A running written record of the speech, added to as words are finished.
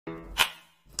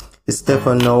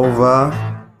Stefanovah,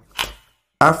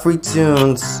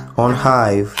 AFRI-TUNES on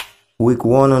Hive, week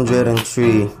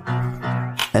 103,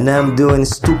 and I'm doing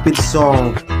Stupid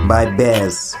Song by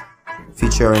Praiz,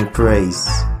 featuring Praiz.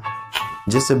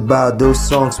 Just about those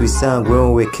songs we sang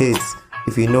when we were kids.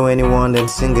 If you know anyone, then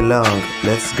sing along.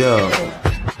 Let's go.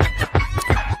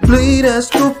 Play that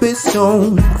stupid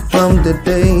song from the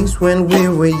days when we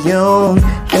were young.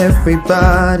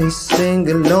 Everybody sing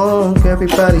along.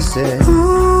 Everybody say,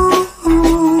 ooh,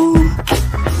 ooh.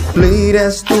 Play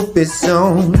that stupid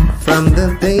song from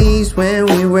the days when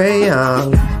we were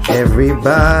young.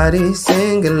 Everybody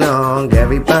sing along.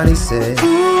 Everybody say,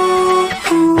 ooh,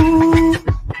 ooh.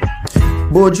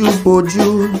 Boju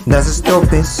Boju, that's a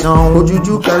stupid song.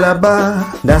 Bojuju Calabar,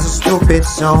 that's a stupid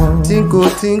song. Tinko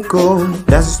Tinko,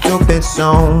 that's a stupid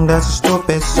song. That's a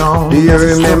stupid song. Do you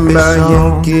remember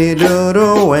young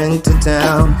Kiddo went to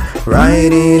town,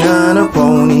 riding on a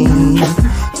pony,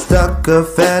 stuck a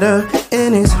feather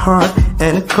in his heart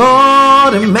and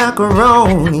called him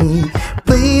macaroni.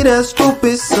 Play that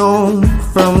stupid song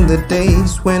from the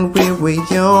days when we were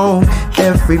young.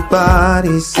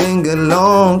 Everybody sing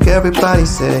along. Everybody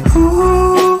say,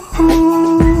 ooh,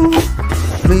 ooh.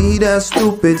 Play that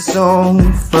stupid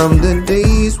song from the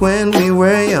days when we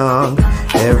were young.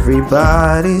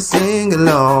 Everybody sing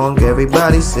along.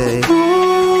 Everybody say,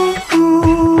 ooh,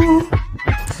 ooh.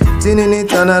 Tinini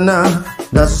tanana,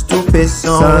 that's a stupid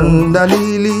song.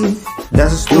 Sandalili,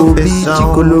 that's a stupid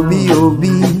song. Chikolobi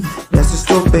obi, that's a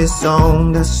stupid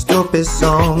song. That's a stupid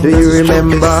song. Do you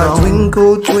remember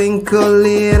Twinkle Twinkle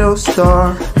Little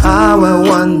Star, how I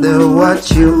wonder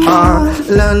what you are?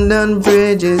 London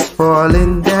Bridge is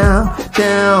falling down,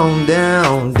 down,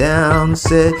 down, down.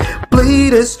 Say, play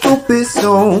the stupid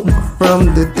song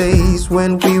from the days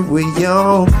when we were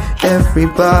young.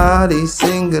 Everybody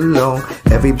sing along.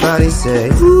 Everybody say,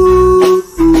 ooh,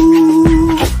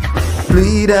 ooh.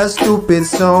 Play that stupid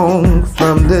song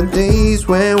from the days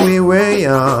when we were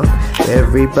young.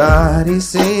 Everybody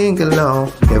sing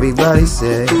along. Everybody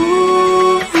say,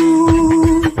 ooh,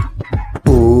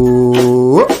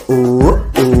 ooh, ooh,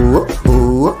 ooh,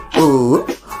 ooh, ooh,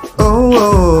 oh,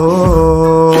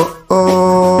 oh,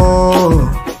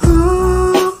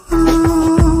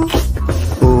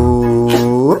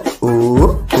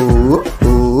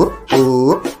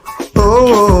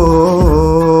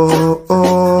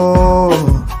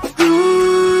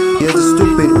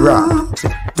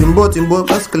 Timbo timbo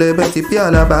pas klebe tipi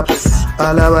alaba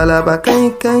alaba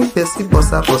kain pesi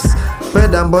posa pos.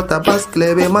 Bread and butter pas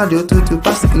klebe madio tutu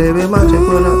pas klebe madio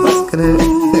kona pas klebe.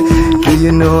 Do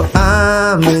you know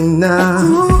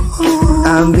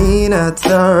Amina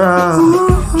Tara?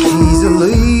 She's a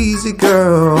lazy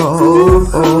girl.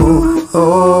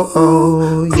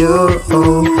 Oh, yo.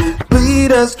 Play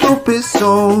that stupid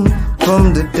song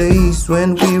from the days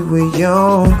when we were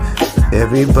young.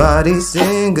 Everybody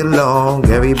sing along.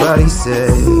 Everybody say,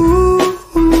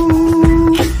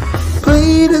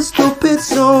 play the stupid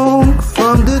song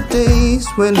from the days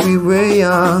when we were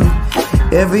young.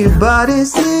 Everybody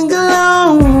sing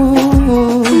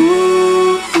along.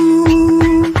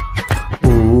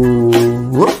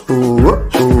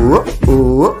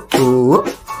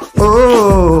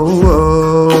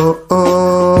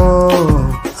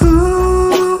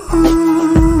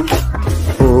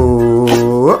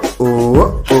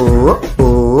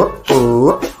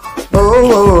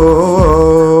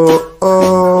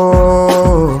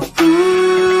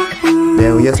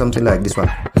 Then we hear something like this one.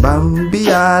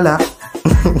 Bambiala.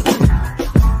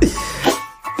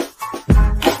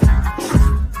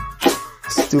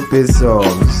 Stupid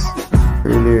songs.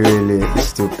 Really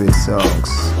stupid songs.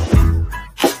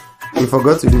 We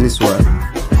forgot to do this one.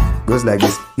 Goes like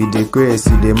this. You dey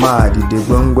crazy, you dey mad, you dey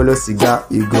gongolo cigar,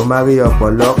 you go marry your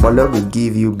polo will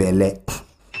give you belle.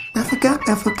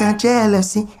 Africa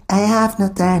jealousy. I have no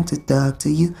time to talk to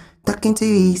you. Talking to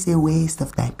you is a waste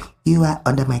of time. You are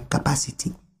under my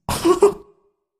capacity.